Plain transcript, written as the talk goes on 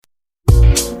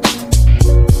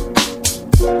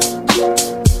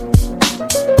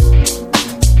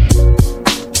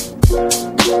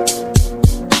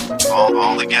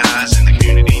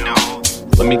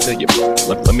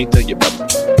me tell you about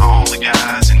all the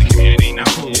guys in the community know.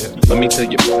 Yeah. Let me tell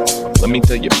you,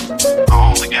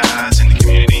 all the guys in the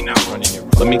community know.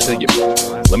 Let me tell you,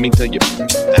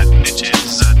 that bitch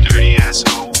is a dirty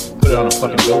asshole. Put it on a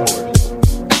fucking billboard.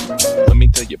 Let me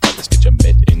tell you about this bitch I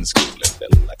met in school and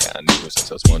felt like I knew her since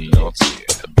I was 1 or 2.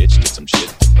 But the bitch did some shit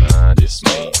to my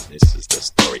dismay. This is the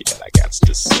story that I got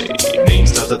to say. Name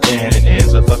starts with N and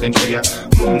ends with fucking Drea.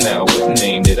 Now what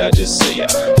name did I just say?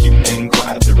 Cute and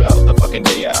quiet throughout the fucking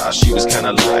day. She was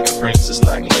kinda like a princess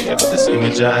like Leia, but this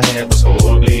image I had was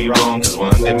horribly wrong. Cause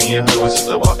one day me and her was just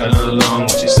walking along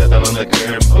when she sat down on the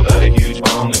curb and pulled out a huge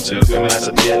bong and took a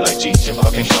massive hit like Cheech and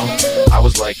fucking Chong. I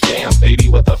was like, damn baby,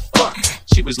 what the fuck?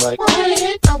 She was like,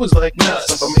 what? I was like, nuts.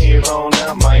 So from here on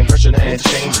out, my impression had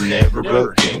changed. Never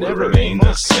broken, never remained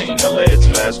the same. Now let's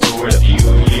fast forward a few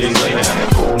years later.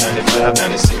 94, 95,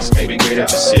 96, maybe greater.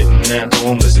 Just sitting at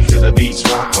home, listening to the beats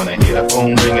rock. When I hear the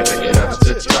phone ring, I pick it up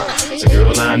to talk. It's a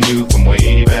girl I knew from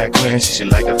way back when. She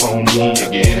like to phone me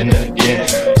again and again.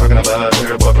 Talking about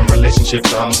her boyfriend relationship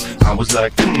problems. I was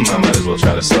like, I might as well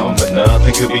try to solve. But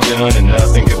nothing could be done and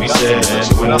nothing could be said. And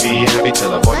she wouldn't be happy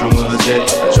till her boyfriend was dead.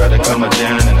 I tried to calm her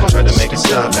down and I tried to make it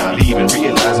stop. Not even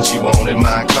realizing she wanted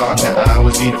my car. Now I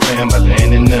was being a fan by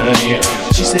landing none here.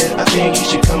 She said, I think you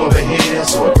should come over here.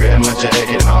 So I grabbed my jacket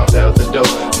and hopped out the door.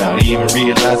 Not even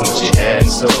realizing what she had in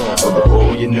store. But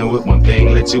before you knew it, one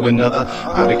thing led to another.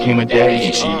 I became a daddy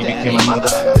and she became a mother.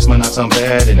 This might not sound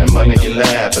bad and it might make you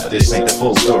laugh, but this ain't the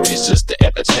full story, it's just the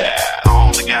epitaph.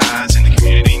 All the guys in the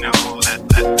community know that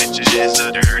bitch is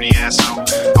a dirty asshole.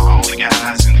 All the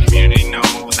guys in the community know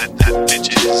that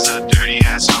bitch is a dirty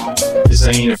asshole. This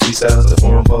ain't a freestyle, it's a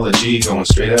form of apology. Going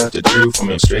straight out to Drew from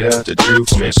him, straight out to Drew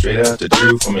from him, straight out to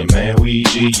Drew from him, man,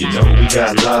 Ouija. You know we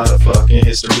got a lot of fucking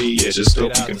history. Yeah, just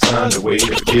hope you can find a way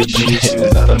to forgive me. She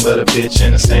was nothing but a bitch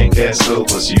and a stank ass soul.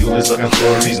 Plus you was looking for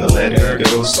a reason to let her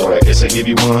go. So I guess I give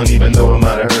you one, even though it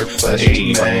might have hurt. But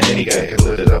hey man, any guy could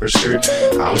lift it up her skirt.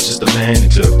 I was just a man who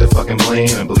took the fucking blame.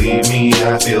 And believe me,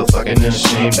 I feel fucking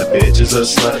ashamed. The bitch is a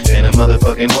slut and a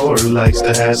motherfucking whore who likes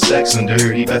to have sex on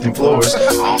dirty bathroom floors.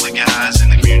 All the guys in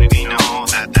the community know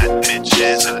that bitch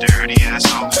is a dirty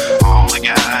asshole. All the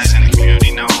guys in the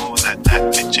community know that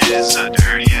bitch is a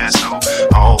dirty asshole.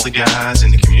 All the guys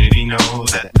in the community know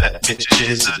that bitch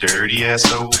is a dirty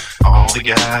asshole. All the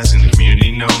guys in the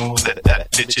community know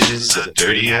that bitch is a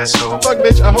dirty asshole. Fuck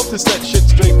bitch, I hope to set shit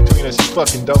straight between us, you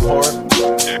fucking dumb whore.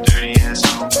 Dirty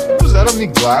asshole. What is that, I don't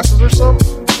need glasses or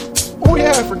something? Oh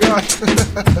yeah, I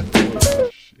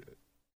forgot.